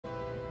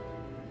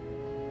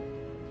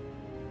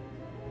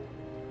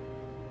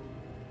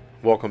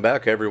Welcome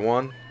back,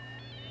 everyone,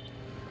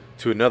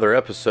 to another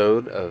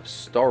episode of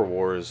Star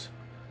Wars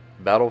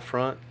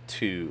Battlefront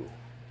 2.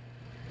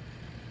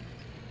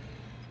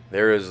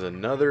 There is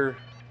another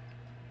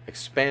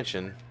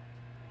expansion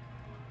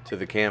to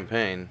the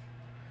campaign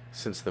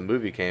since the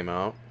movie came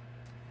out,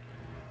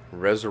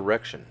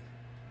 Resurrection.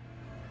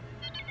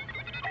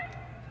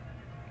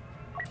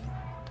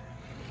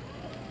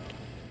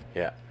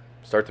 Yeah,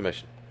 start the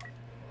mission.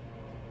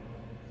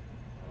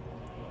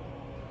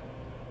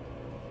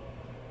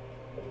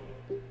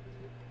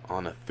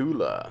 On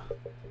Athula.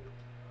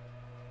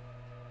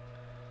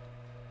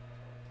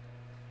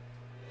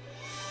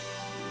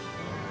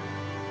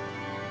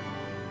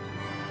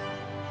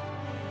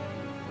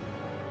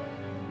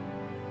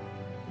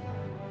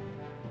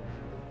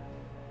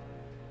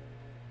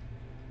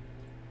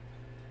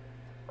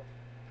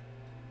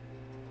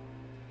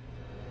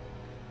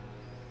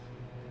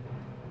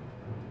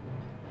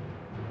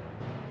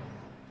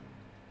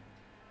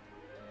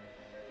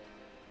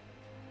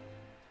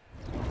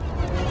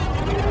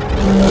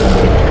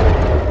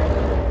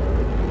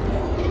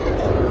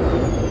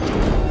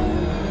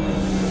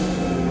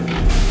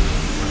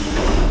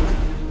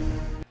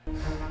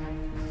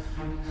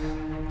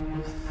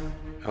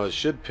 It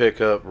should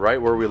pick up right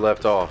where we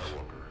left off.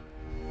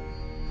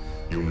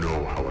 You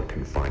know how I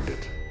can find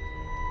it.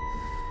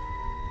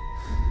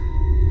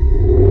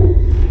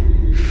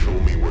 Show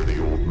me where the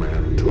old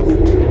man took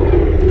it.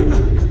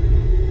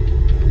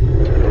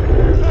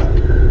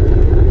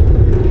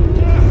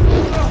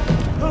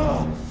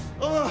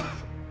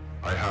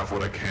 I have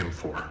what I came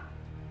for.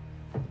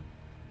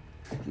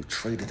 You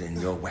traded in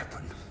your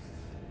weapon.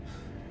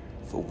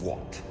 For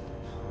what?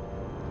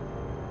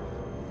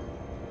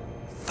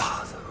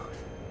 Father.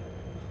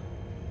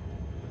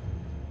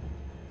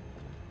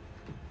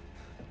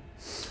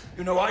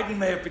 You know, Aiden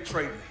may have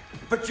betrayed me,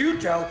 but you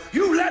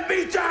let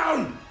me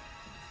down!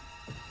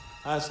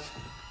 Ask.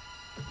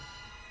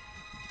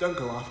 Don't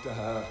go after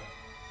her.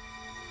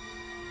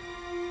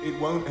 It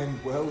won't end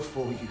well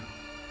for you.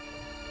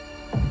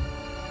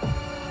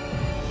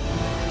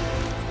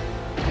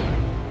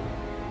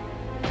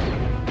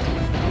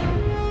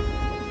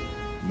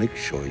 Make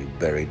sure you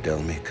bury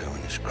Del Mico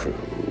and his crew.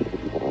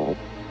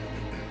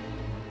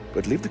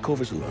 But leave the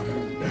Corvus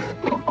alone.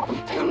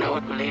 You know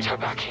it will lead her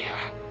back here.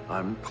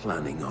 I'm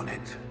planning on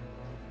it.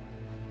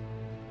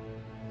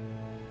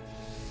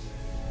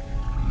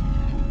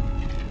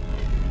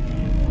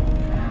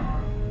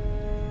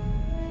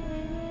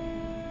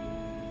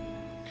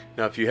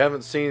 Now, if you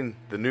haven't seen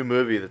the new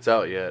movie that's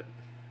out yet,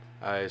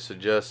 I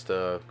suggest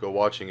go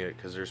watching it,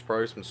 because there's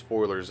probably some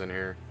spoilers in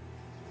here.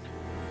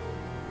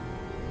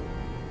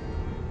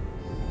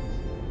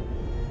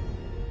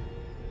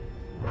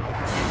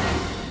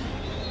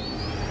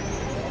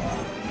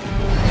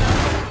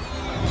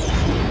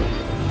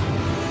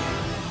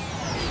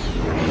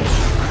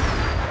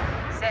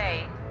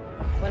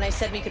 When I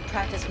said we could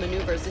practice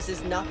maneuvers, this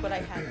is not what I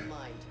had in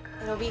mind.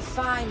 It'll be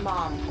fine,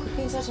 Mom. Quit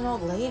being such an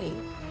old lady.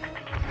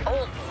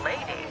 Old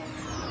lady?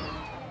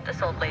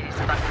 This old lady's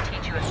about to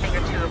teach you a thing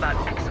or two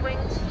about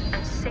X-Wings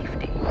and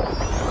safety.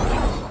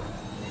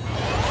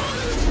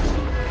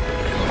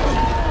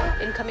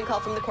 Incoming call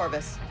from the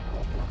Corvus.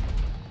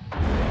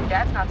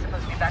 Dad's not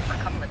supposed to be back for a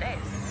couple of days.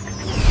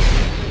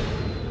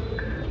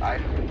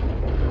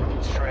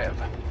 It's Trev.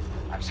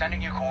 I'm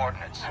sending you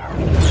coordinates.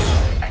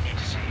 I need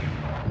to see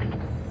you.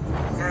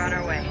 We're on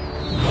our way.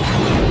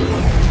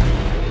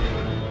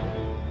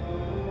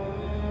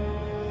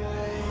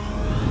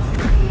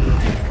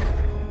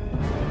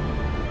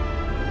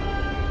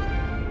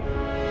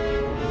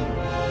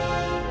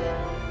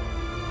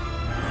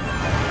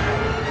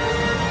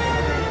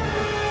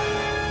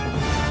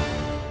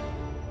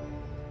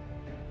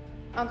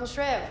 Uncle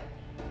Shriv,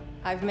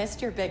 I've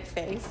missed your big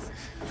face.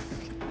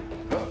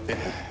 Oh,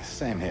 yeah,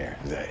 same here,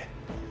 Zay.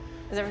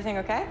 Is everything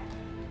okay?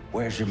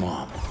 Where's your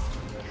mom?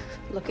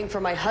 Looking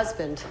for my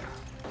husband.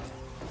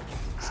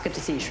 It's good to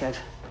see you, Shriv.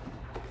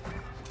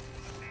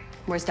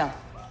 Where's Del?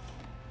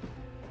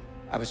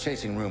 I was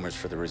chasing rumors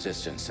for the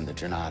resistance in the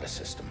Janata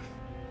system.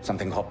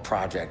 Something called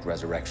Project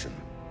Resurrection.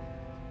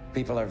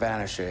 People are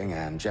vanishing,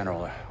 and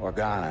General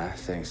Organa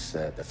thinks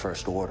that the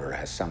First Order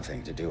has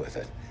something to do with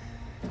it.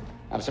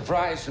 I'm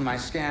surprised when my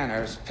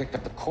scanners picked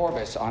up the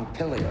Corvus on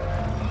Pilio.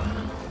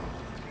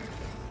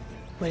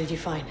 What did you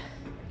find?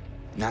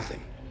 Nothing.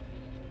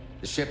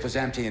 The ship was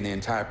empty and the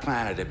entire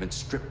planet had been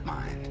strip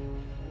mined.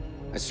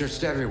 I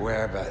searched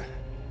everywhere, but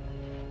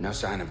no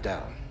sign of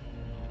Del.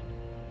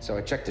 So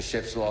I checked the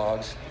ship's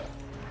logs,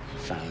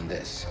 found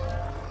this.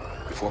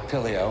 Before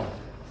Pilio,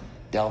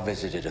 Del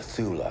visited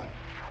Athula,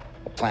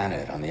 a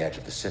planet on the edge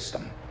of the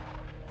system.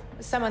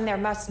 Someone there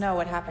must know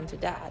what happened to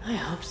Dad. I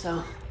hope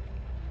so.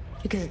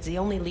 Because it's the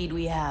only lead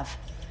we have.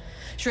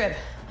 Shriv,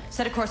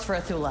 set a course for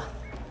Athula.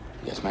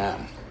 Yes,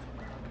 ma'am.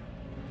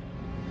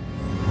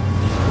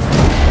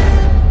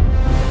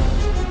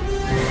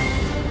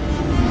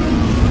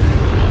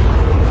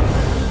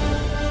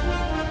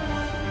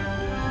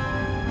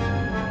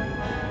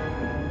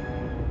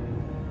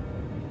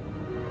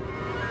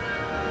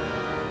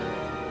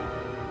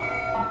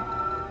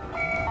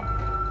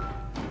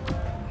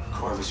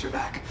 course you're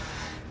back.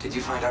 Did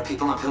you find our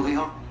people on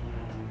Pilio?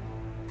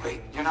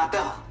 Wait, you're not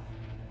Bell.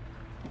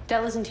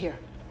 Del isn't here.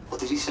 Well,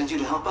 did he send you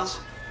to help us?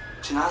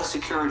 Janata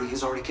Security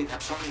has already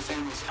kidnapped so many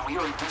families, and we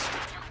are in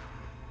desperate.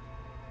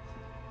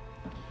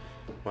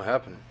 What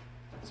happened?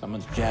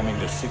 Someone's jamming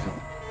the signal.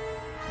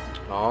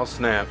 Oh,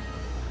 snap.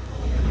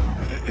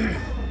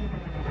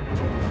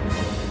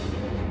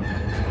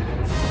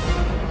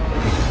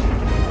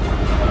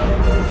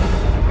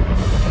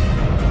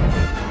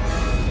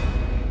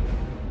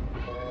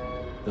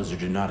 Those are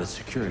Janata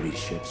security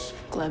ships.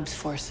 Gleb's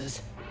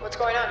forces. What's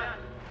going on?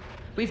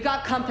 We've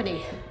got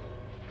company.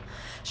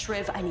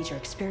 Shriv, I need your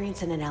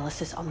experience and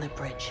analysis on the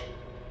bridge.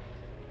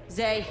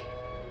 Zay.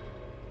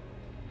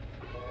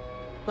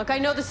 Look, I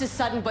know this is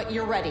sudden, but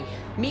you're ready.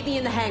 Meet me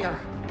in the hangar.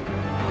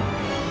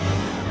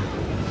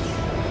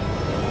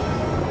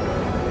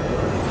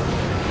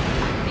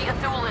 The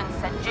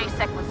Athulans said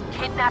JSEC was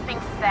kidnapping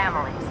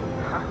families.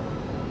 Huh?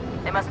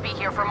 They must be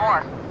here for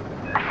more.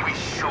 We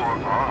sure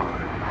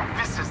are.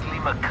 This is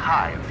Lima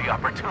Kai of the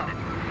Opportunity,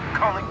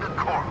 calling the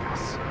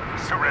Corvus.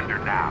 Surrender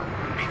now,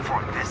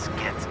 before this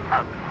gets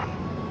ugly.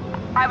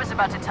 I was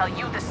about to tell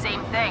you the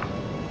same thing.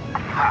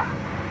 Ha!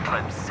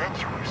 Clem said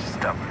you were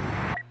stubborn.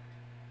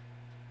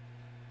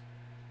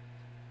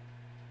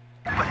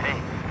 But hey,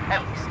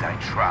 at least I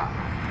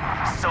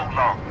tried. So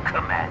long,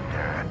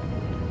 Commander.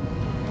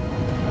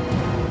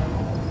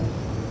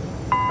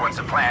 What's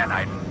the plan,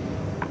 Iden?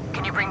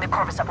 Can you bring the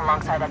Corvus up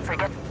alongside that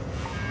frigate?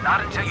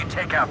 Not until you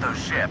take out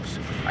those ships.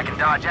 I can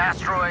dodge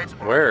asteroids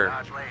or Where?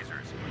 dodge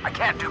lasers. I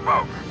can't do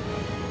both.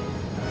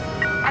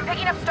 I'm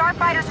picking up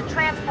starfighters and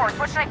transports.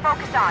 What should I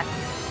focus on?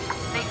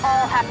 They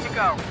all have to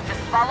go. Just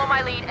follow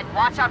my lead and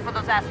watch out for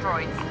those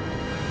asteroids.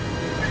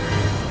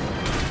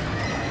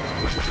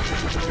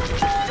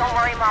 Don't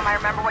worry, Mom. I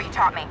remember what you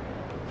taught me.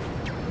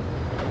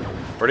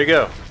 Where'd he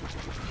go?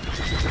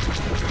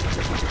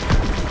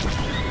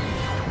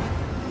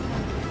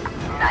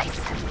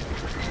 Nice.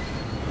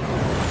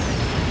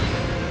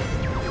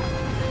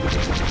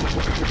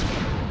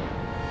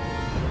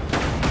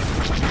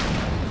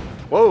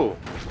 Whoa!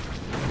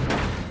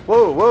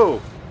 Whoa,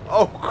 whoa!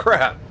 Oh,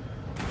 crap!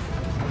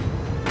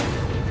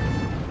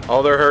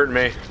 Oh, they're hurting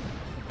me.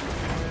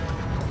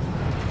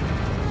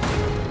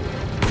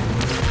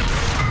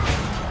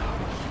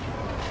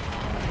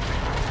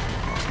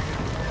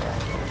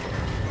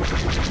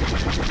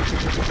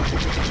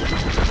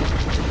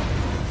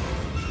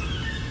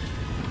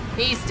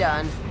 He's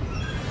done.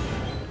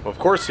 Of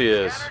course he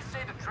is. Scanners say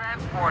the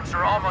transports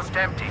are almost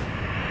empty.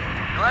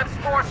 Gleb's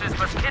forces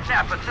must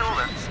kidnap the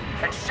Thulans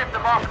and ship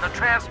them off in the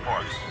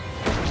transports.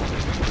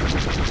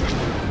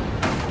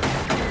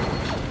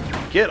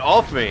 Get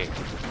off me!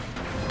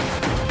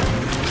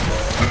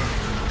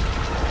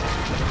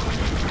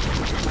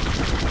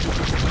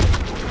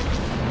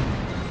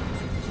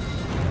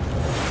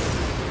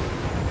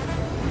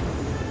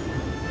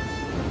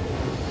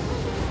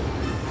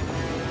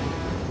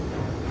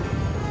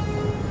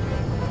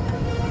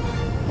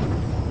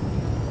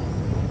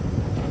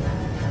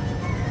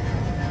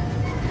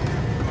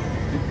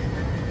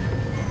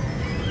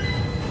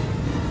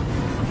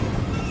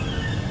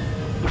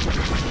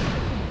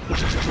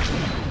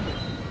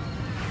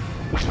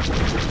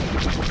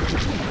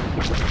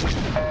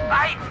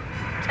 Hey!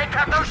 Take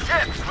out those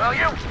ships, will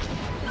you?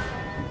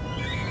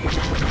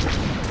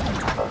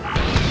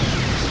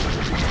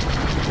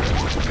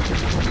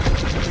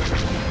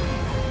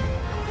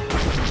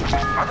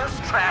 Are those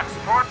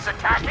transports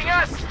attacking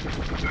us?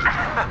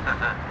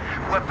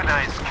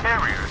 Weaponized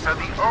carriers are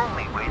the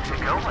only way to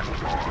go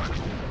anymore.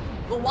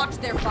 We'll watch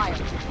their fire.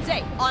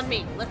 Zay, on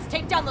me. Let's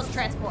take down those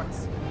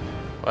transports.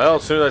 Well,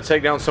 as soon as I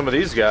take down some of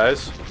these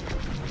guys.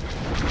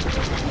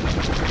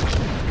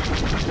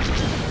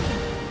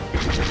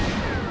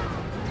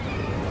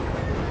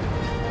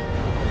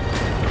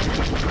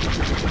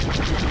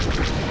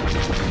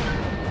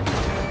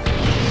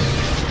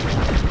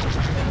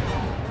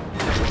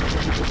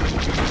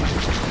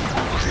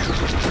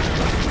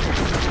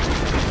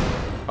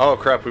 Oh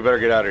crap, we better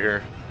get out of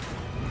here.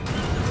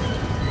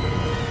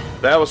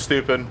 That was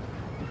stupid.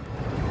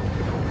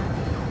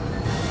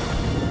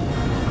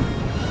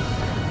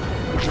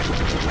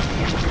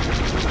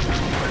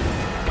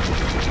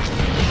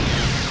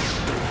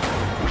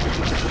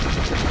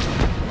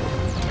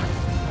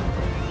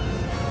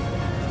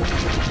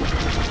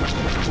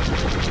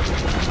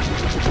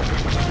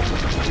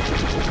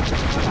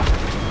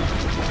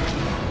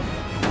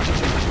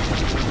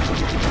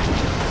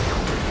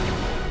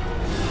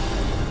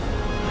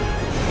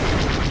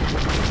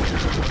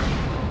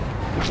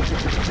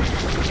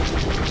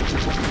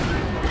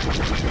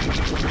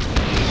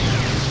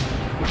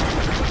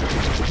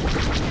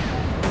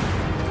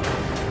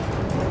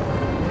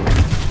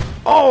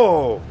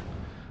 Oh!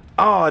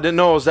 Oh, I didn't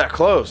know it was that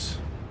close.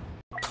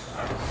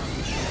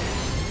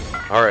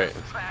 Alright.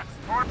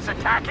 Transports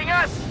attacking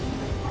us?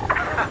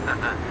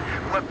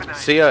 Weaponized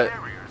See,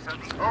 carriers are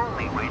the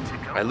only way to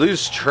go. I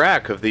lose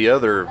track of the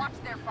other Watch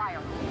their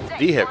fire. Zay,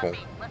 vehicle. on me.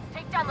 Let's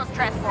take down those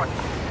transports.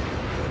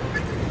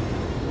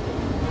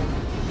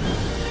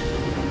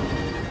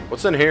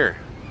 What's in here?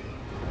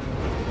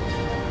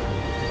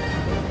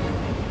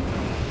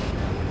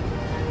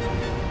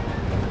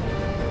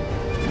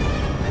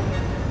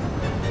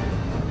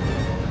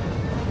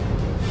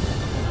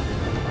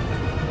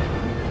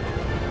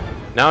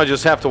 Now I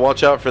just have to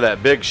watch out for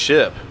that big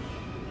ship.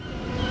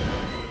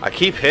 I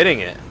keep hitting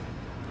it.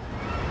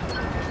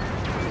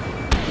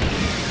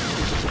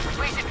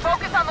 We should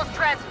focus on those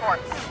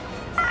transports.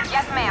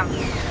 Yes, ma'am.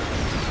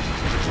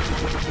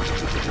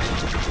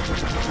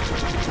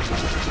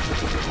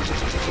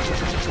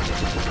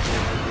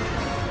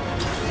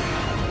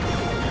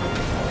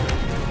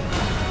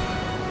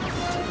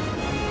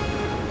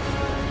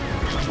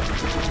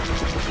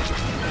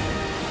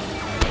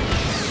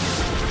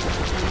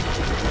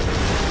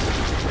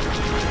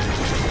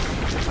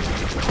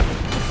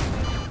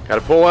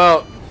 Gotta pull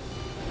out.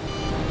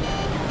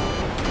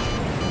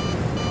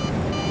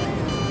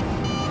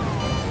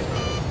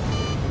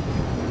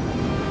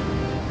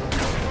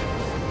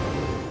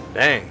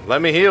 Dang, let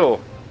me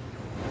heal.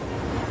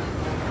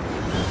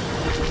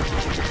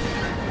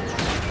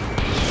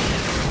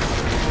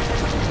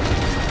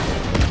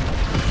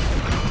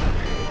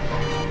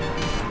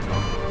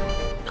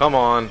 Come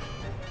on.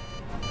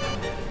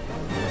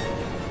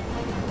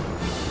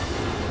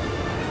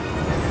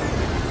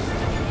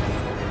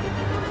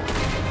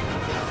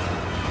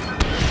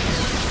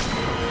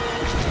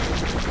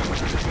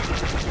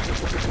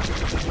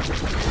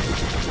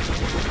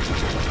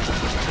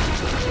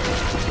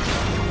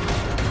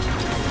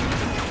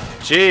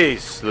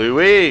 Jeez,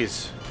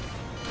 Louise.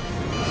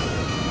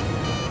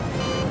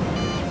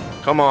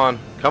 Come on,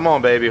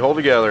 baby, hold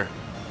together.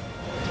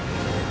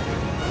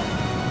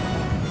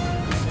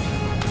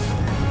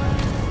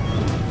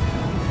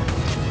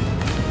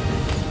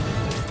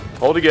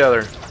 Hold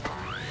together.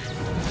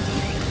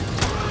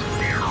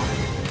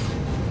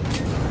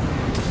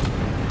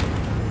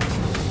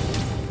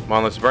 Come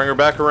on, let's bring her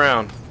back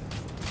around.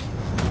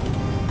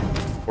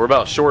 We're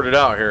about shorted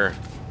out here.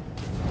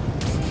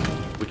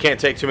 We can't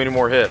take too many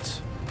more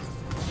hits.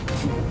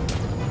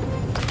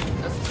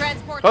 Those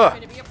transports are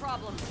going to be a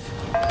problem.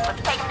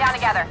 Let's take them down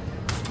together.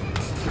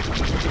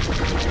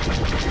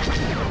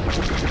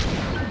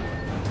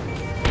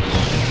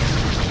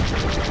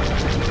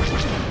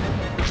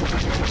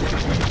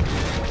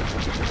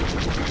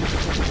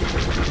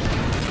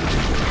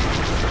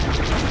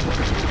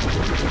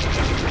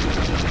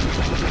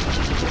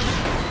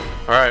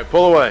 All right,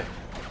 pull away.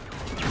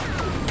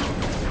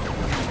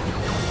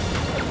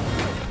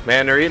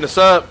 Man, they're eating us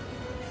up.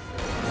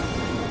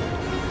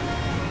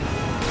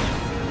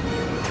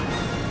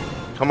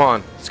 Come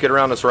on, let's get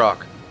around this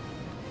rock.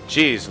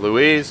 Jeez,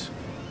 Louise.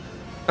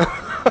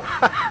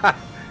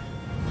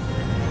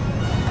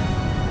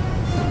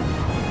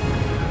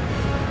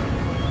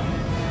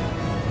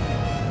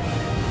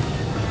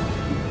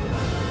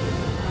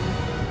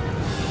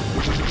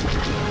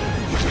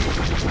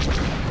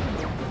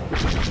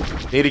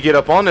 Need to get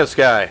up on this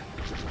guy.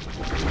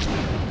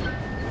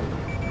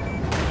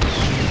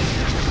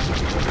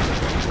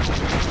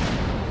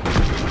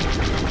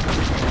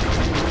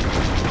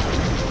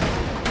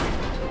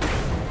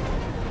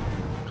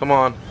 Come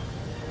on.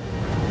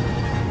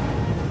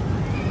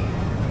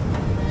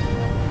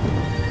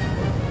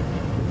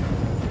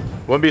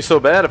 Wouldn't be so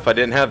bad if I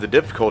didn't have the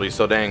difficulty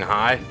so dang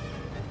high.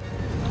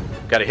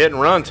 Got a hit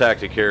and run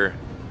tactic here.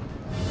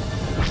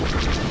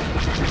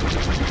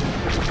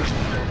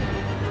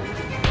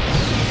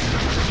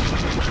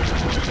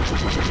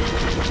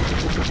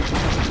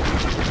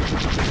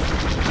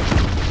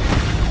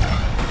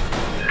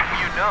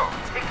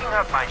 Taking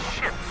out my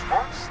ships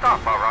won't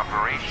stop our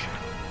operation.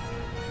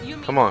 You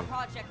mean Come on.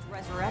 Project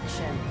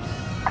Resurrection?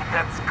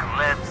 That's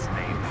Gleb's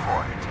name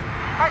for it.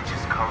 I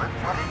just call it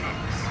what it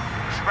is.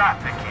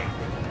 Trafficking.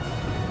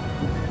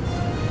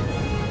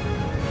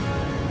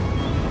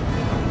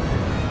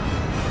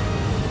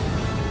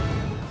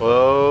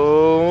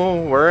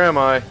 Whoa, where am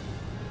I?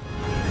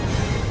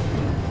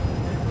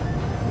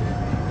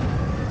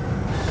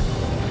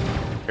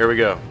 Here we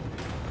go.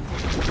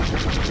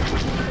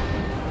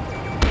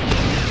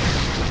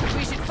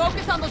 We should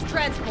focus on those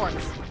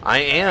transports. I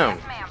am.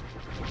 Yes, ma'am.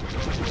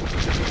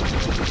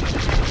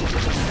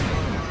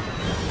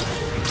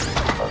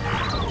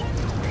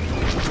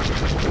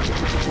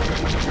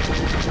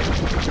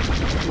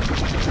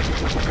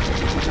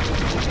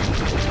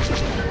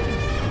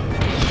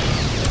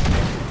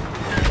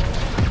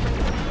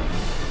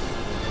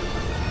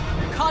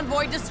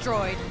 Convoy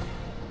destroyed.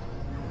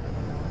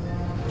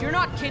 You're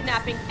not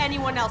kidnapping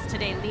anyone else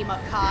today, Lima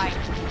Kai. Is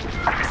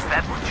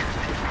that what you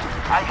think?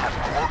 I have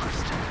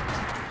orders to meet.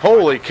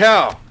 Holy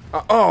cow!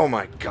 Oh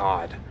my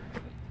god.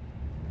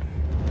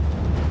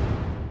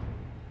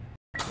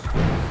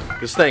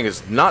 This thing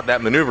is not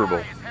that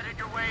maneuverable. He's headed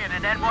your way in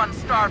an N1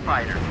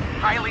 starfighter,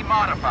 highly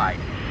modified,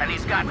 and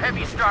he's got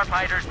heavy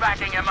starfighters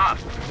backing him up.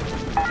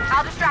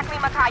 I'll distract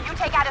Lima Kai. You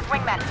take out his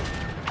wingmen.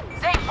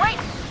 Say, wait!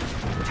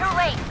 Too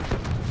late.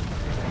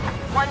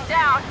 One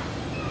down.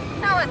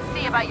 Now let's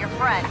see about your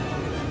friend.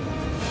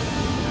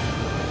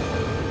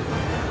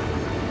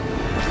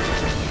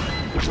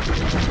 I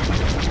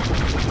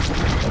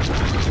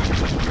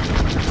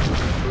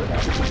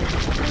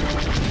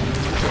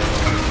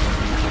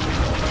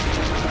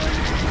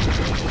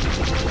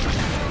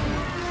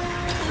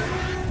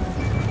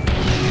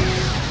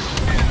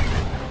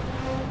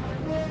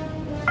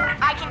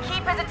can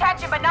keep his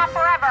attention, but not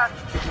forever.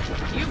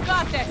 You've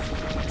got this.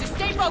 Just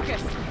stay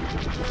focused.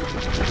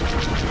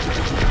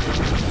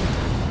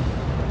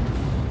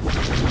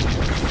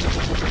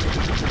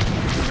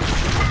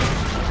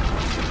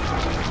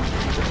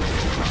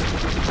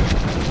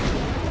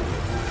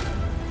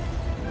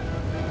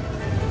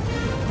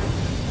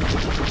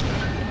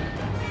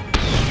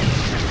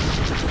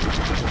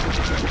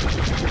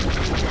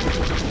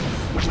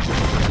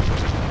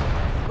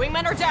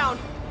 Wingmen are down.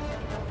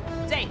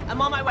 Zay,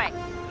 I'm on my way.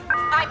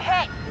 I'm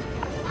hit.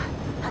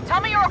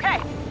 Tell me you're okay.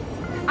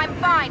 I'm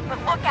fine, but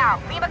look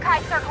out. Lima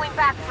Kai's circling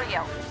back for you.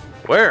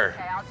 Where?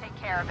 Okay, I'll take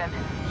care of him.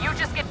 You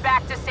just get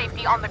back to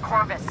safety on the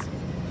Corvus.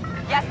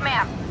 Yes,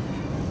 ma'am.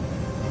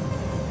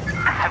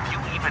 Have you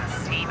even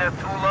seen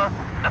Athula?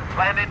 The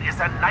planet is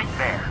a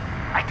nightmare.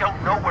 I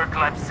don't know where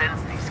Gleb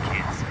sends these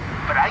kids,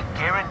 but I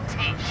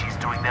guarantee she's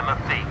doing them a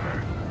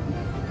favor.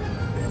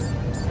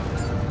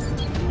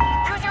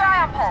 Use your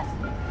ion pulse.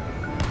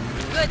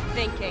 Good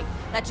thinking.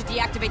 That should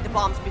deactivate the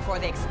bombs before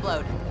they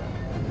explode.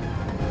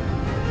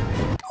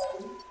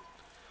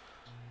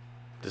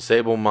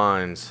 Disable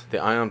mines. The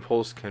ion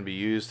pulse can be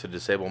used to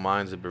disable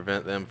mines and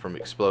prevent them from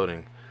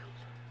exploding.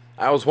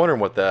 I was wondering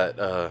what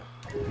that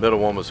middle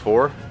one was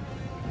for.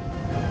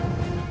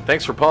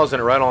 Thanks for pausing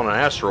it right on an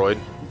asteroid.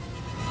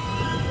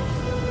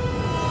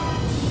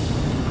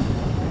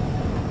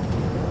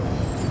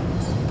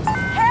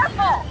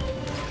 Careful!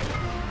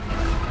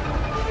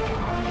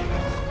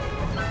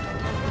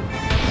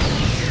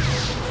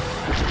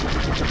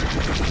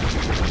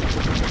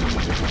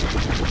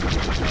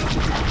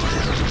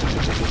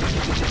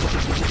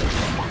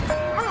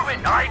 Move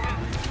it, Aiden!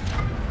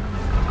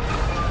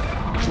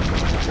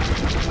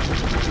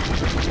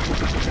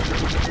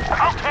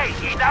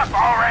 Okay, enough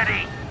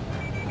already!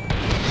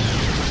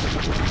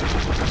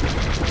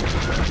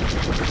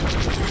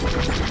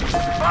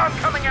 Bomb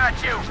coming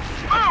at you!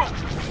 Move!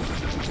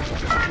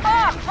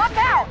 Bomb! Look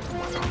out!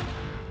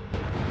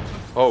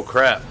 Oh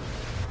crap.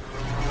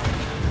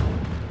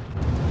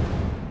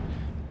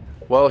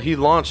 Well, he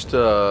launched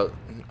a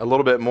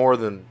little bit more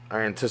than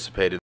I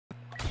anticipated.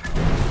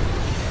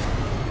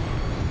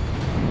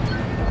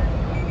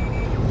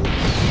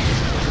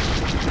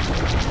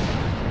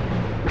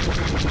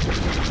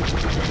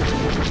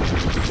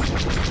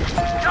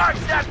 Dodge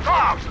that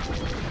bomb!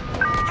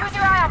 Use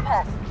your ion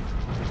pulse.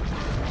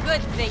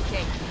 Good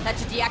thinking. That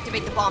should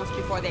deactivate the bombs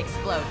before they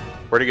explode.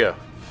 Where'd he go?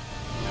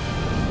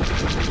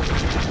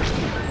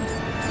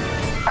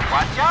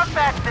 Watch out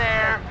back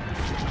there!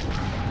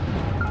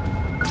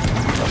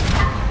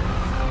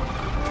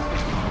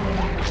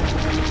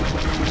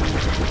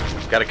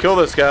 Gotta kill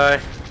this guy.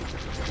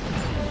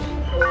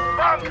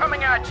 Bomb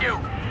coming at you!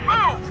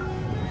 Move!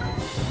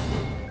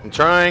 I'm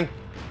trying.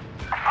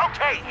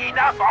 Okay,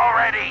 enough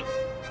already!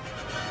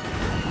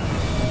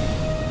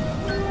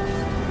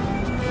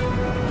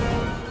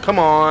 Come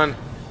on.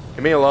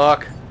 Give me a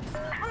lock.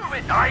 Move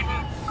it,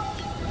 Aiden!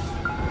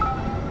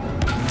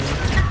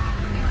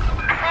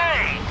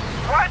 Hey!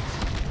 What?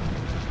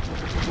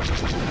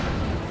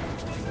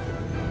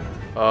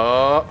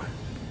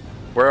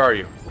 Where are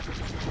you?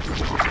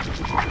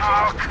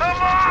 Oh,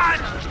 come on!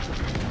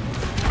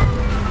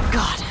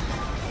 Got him.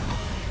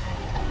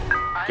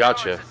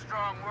 Gotcha. I know it's a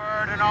strong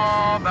word and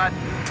all, but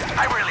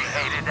I really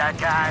hated that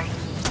guy.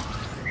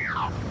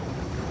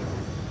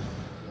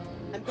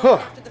 I'm going Huh.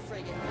 after the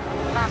frigate.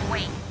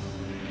 Wait.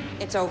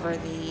 It's over.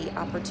 The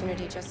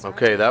opportunity just started.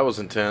 Okay, that was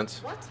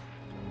intense. What?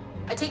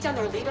 I take down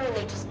their leader and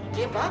they just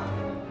give up?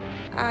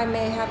 I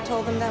may have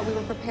told them that we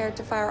were prepared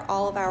to fire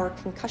all of our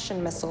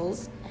concussion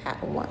missiles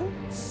at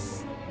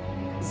once.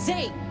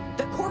 Zay,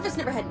 the Corvus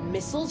never had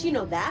missiles, you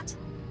know that?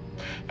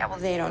 Yeah, well,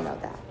 they don't know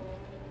that.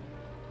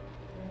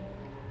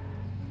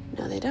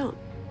 No, they don't.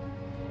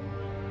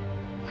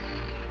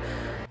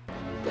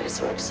 Nice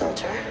work,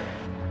 soldier.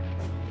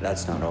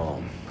 That's not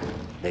all.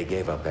 They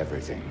gave up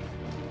everything.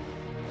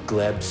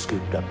 Gleb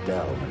scooped up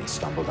Dell when he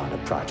stumbled onto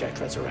Project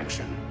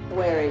Resurrection.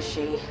 Where is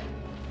she?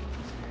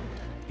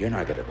 You're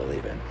not gonna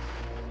believe it.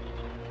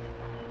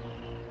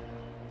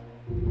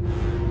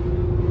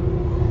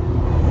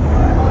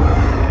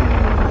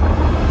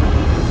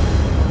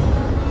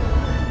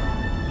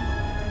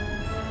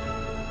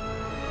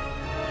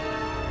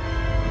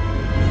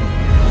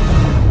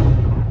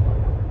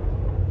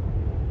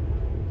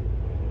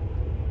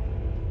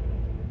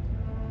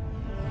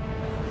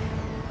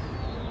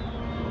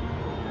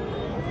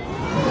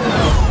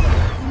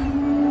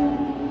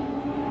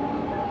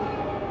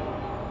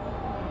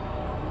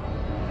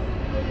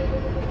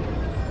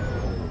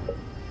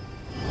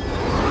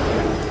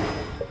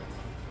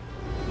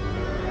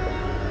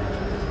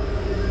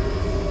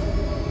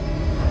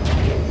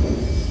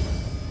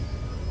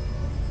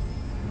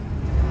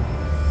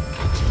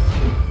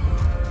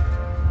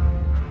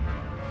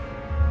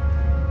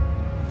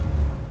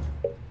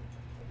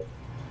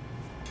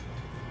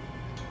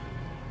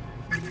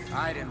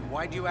 Aiden,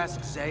 why'd you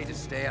ask Zay to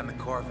stay on the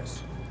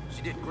Corvus?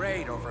 She did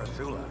great over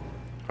Athula.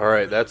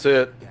 Alright, that's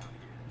it.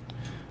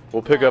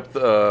 We'll pick up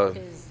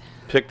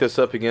pick this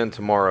up again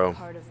tomorrow.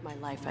 Part of my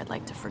life I'd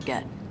like to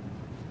forget.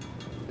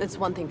 It's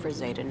one thing for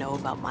Zay to know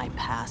about my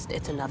past.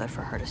 It's another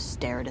for her to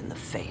stare it in the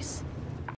face.